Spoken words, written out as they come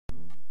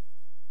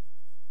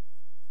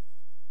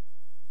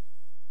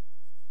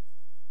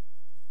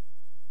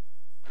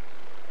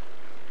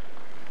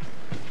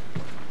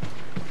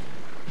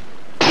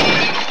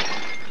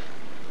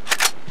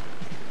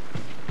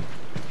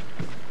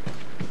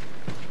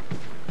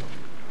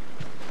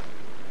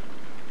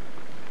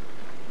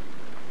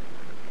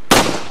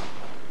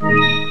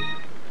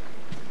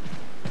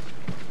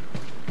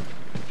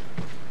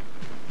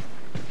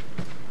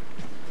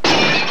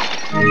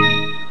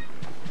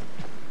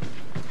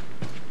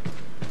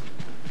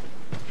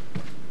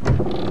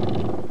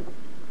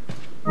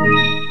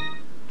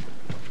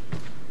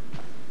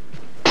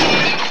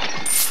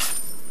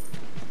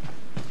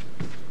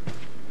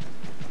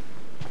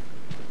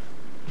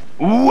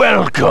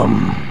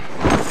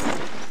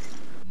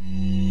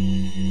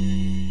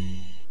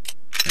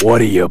What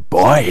are you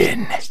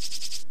buying?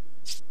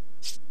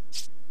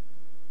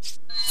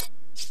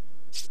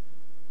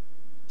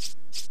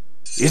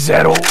 Is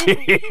that all?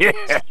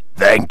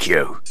 Thank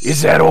you.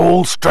 Is that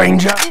all,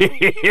 stranger?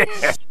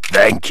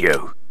 Thank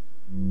you.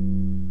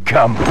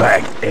 Come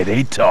back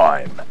any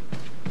time.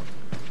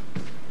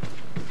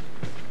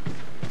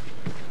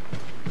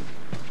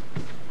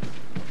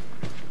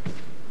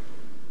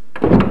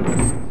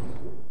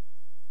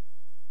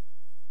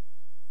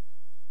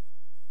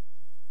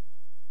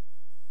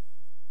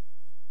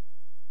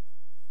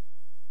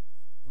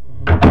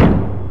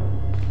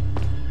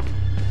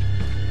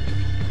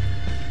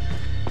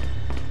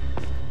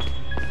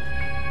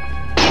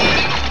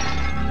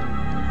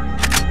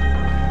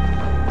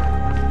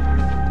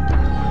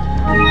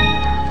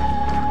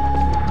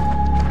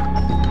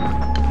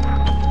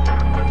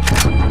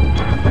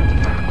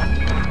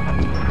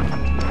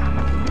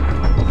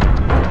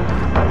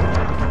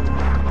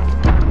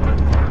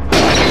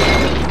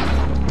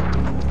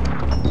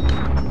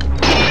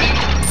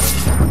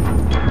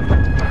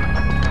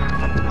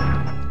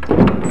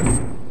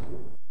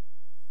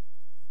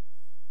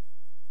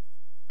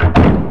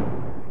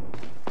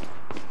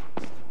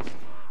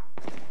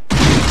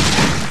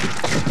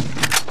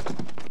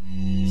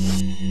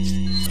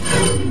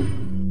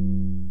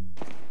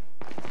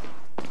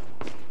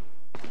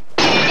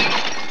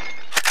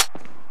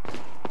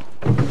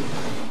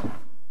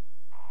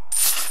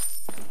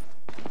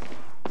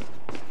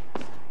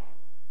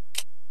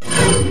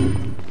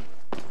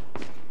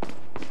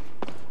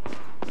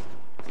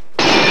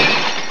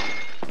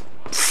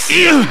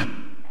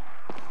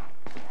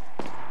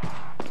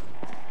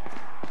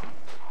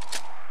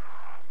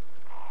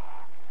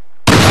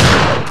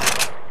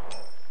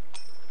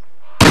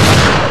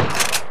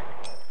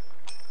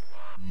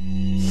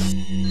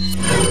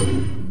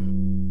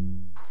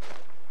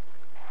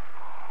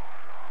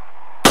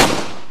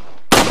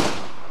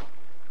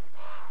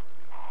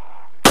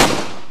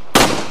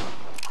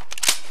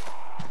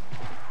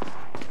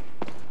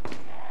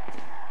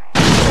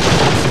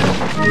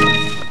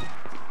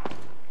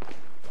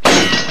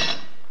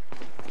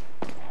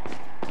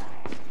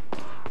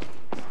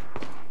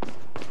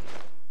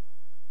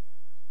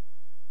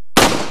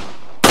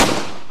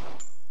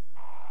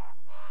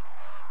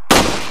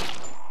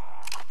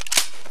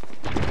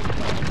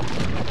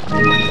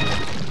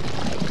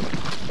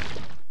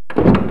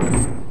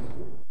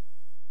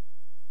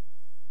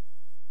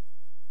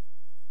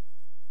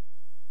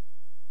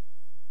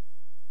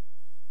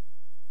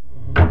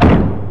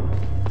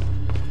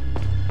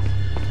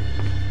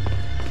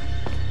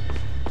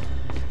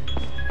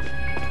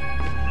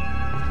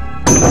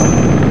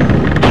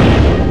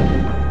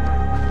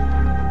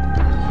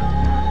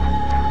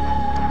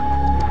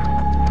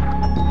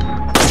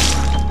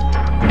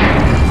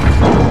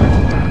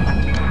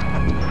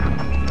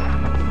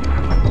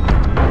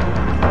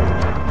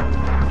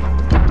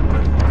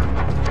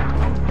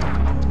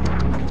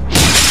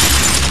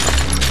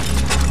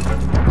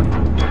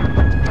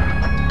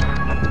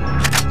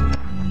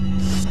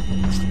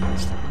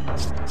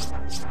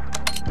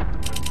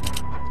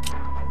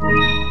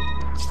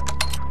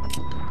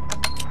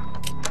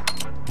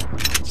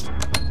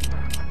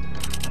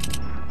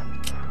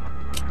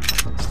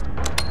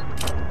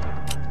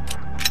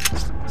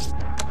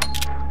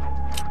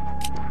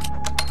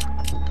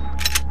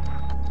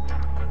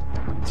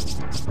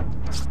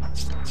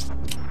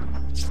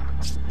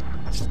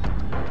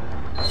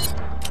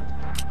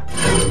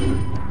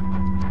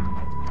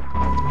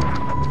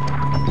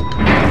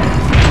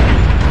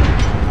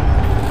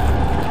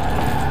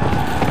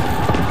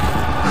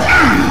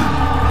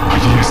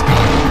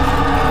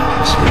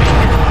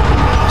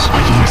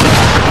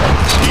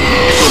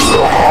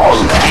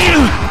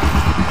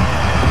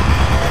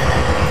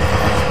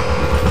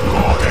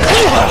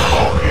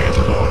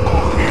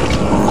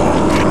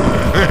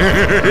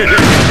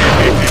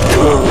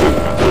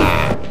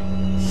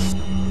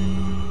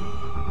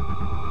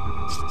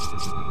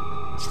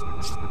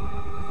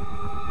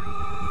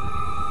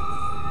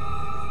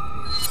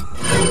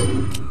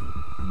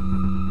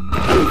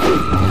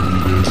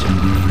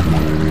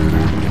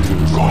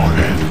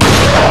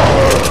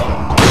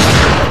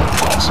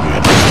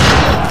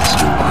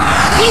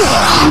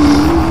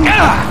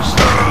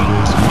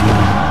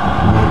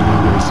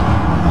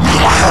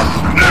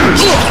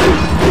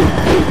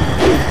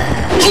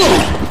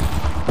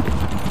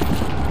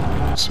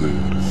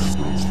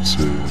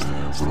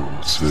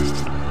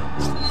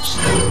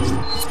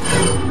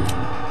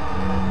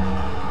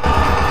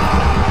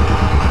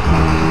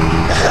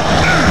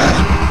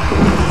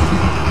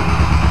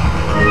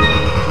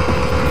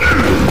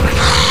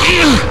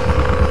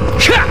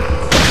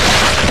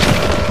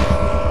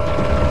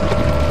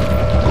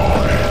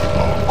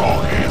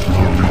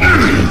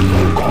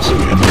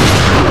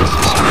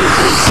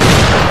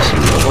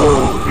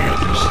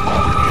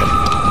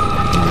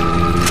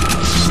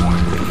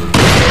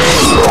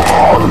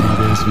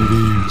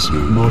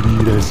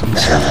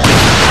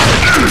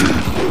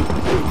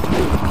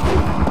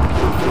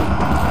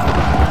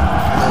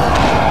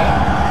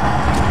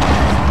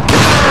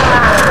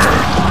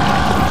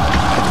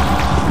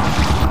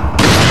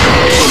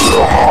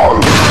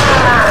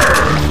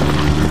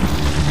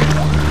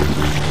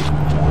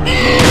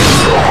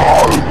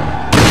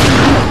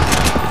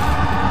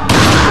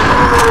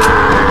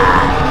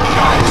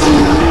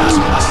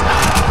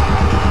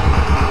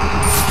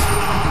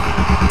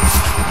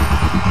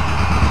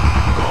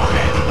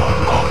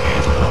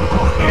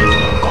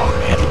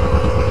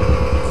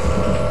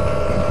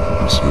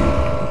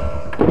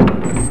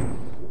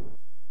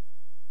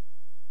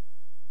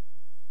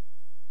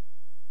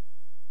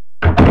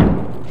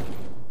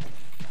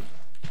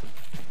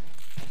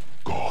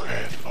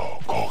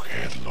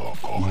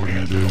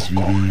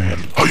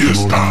 vivir. Ahí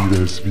está.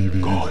 Morir es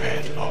vivir.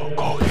 Cógelo,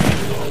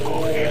 cógelo,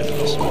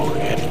 cógelo,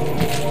 cógelo.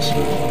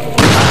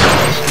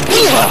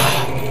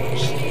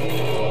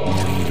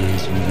 Morir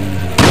es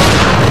vivir.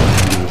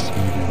 Morir es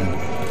vivir.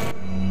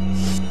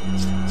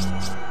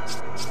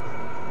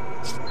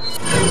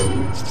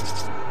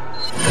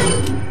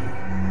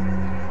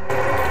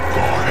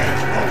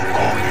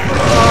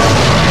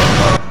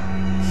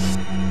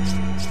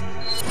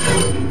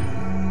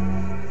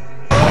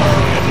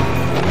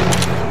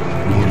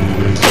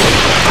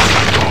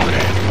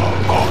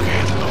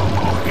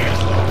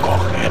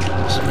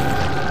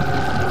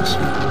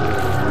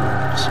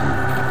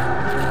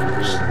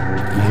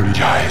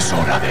 Ya es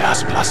hora de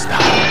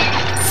aplastar.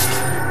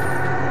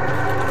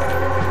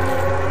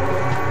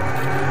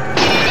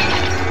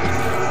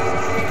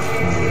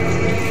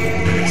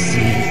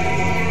 Sí,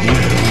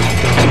 quiero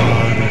matar.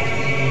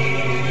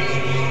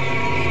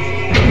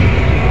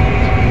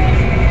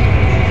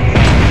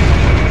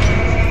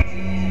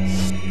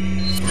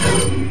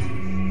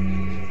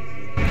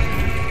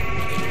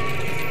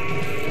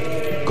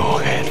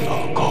 Cógelo,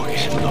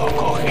 cógelo,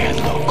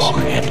 cógelo,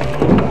 cógelo.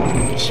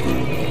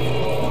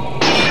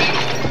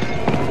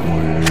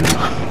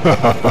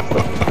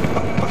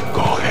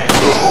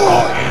 Cógelo,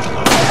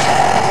 cógelo.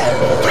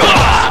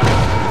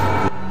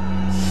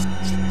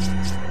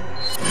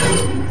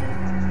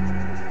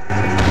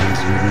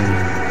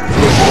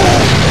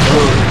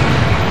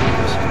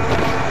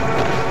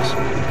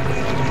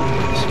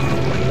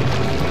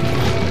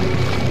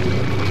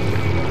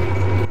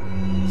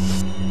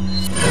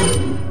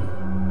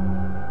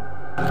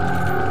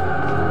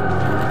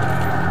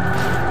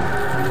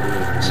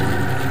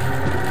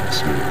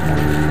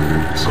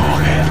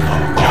 Cógelo,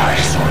 ya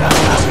es hora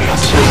de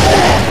aplastar.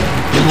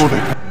 No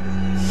deja.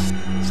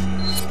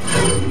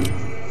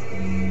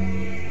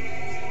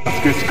 Haz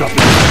que escape.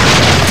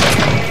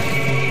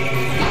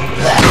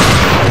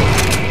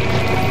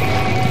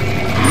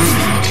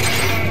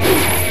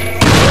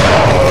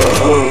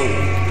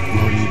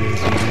 Morir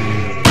es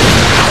vivir.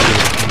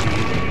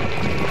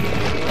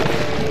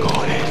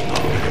 Cógelo.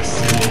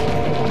 Sí,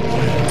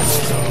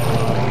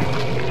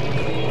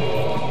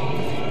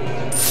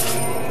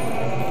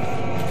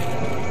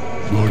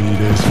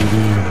 morir es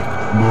vivir.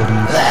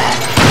 Morir.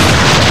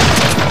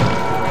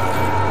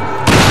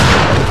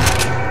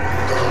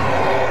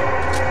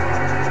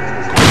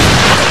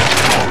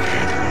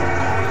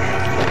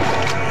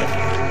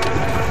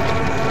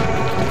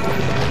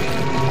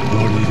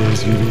 Morir es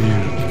vivir.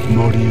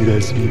 Morir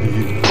es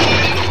vivir.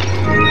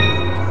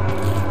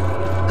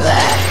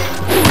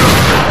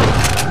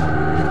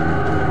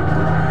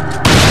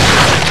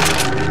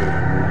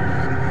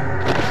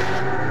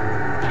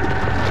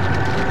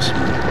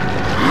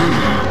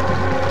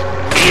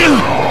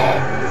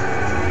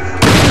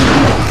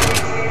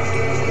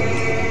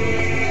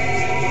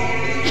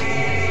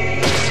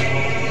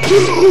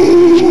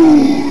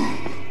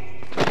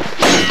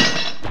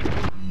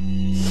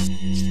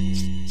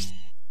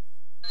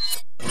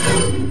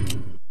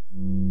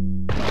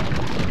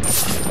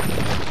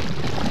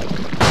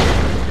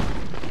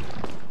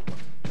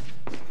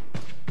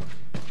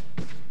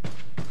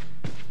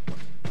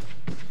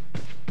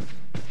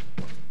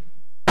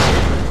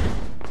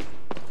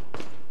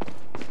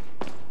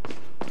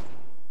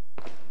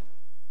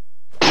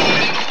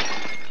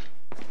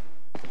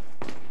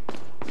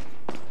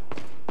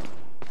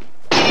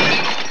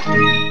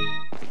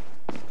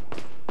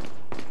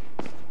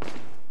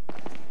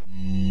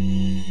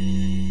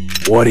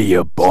 What are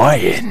you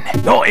buying?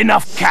 Not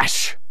enough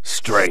cash,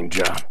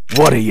 stranger.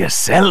 What are you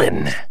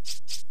selling?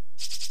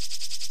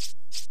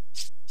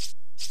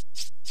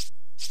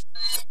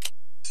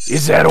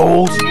 Is that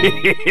all?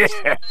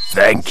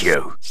 Thank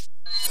you.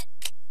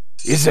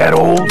 Is that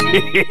all?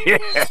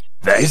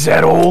 Is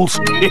that all?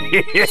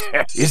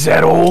 Is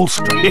that all?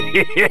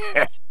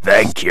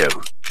 Thank you.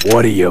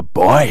 What are you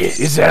buying?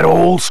 Is that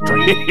all?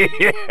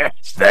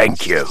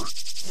 Thank you.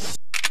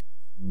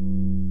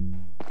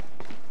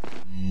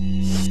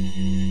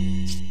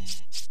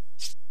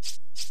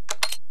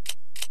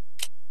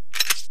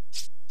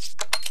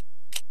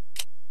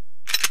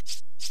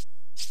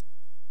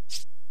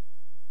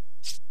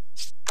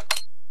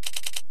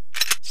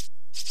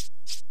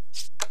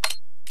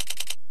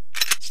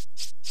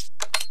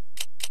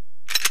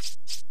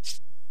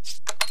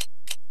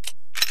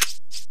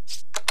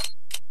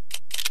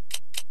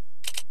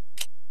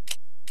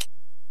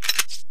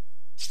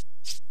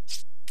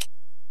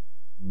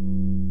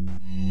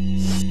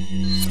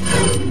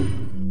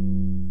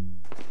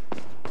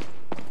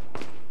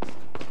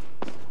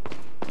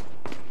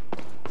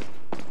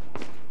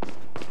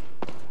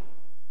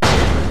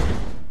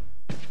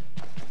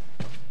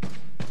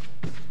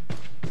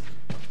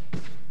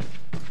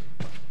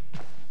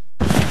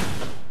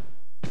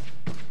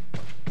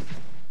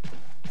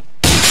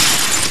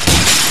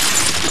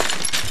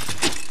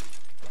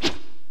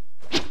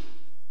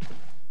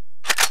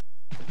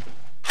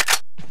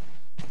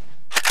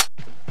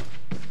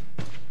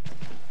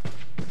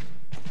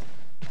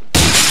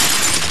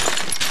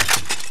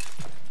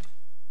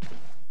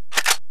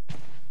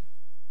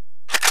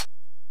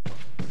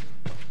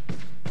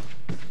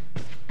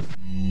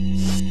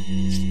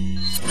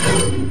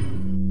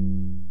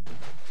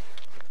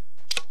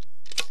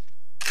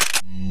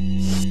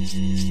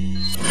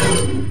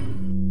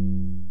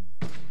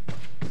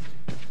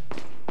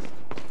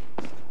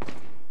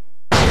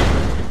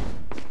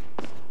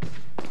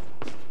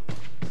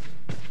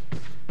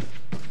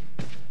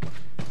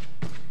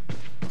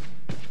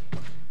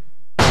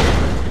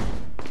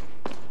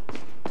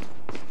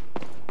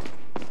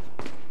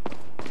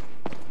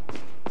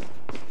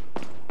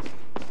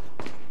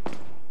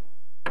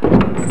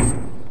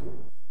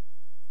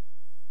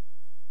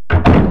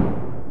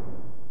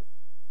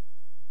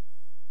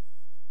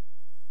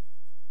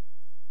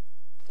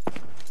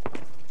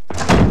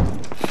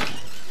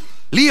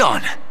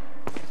 Leon!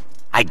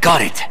 I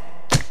got it!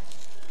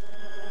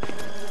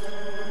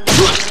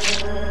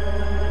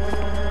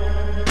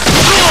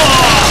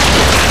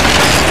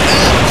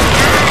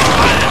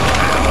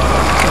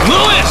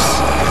 Louis!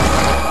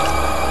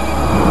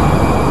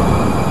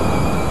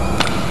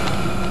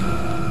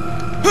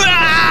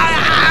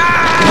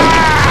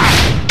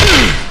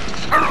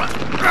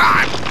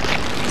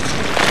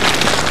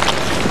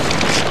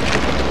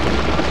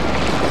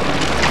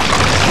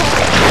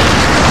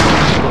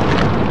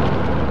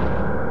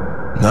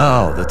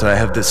 Now that I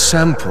have the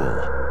sample,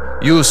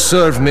 you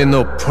serve me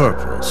no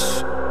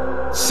purpose.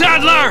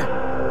 Sadler!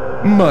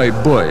 My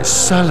boy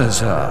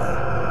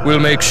Salazar will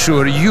make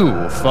sure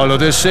you follow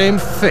the same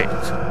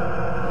fate.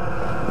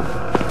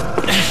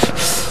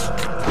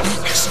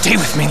 Stay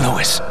with me,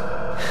 Louis.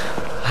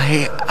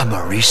 I am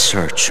a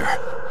researcher,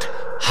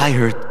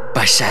 hired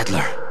by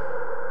Sadler.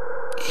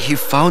 He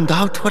found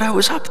out what I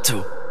was up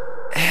to.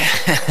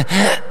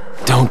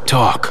 Don't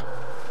talk.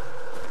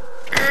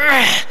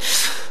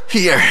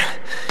 Here.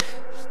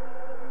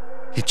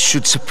 It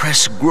should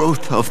suppress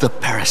growth of the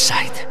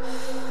parasite.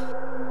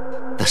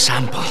 The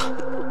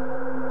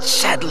sample.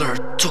 Sadler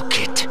took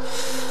it.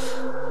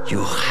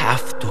 You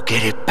have to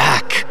get it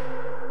back.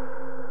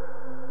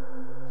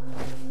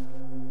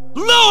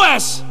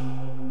 Louis!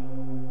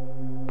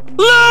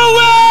 Louis!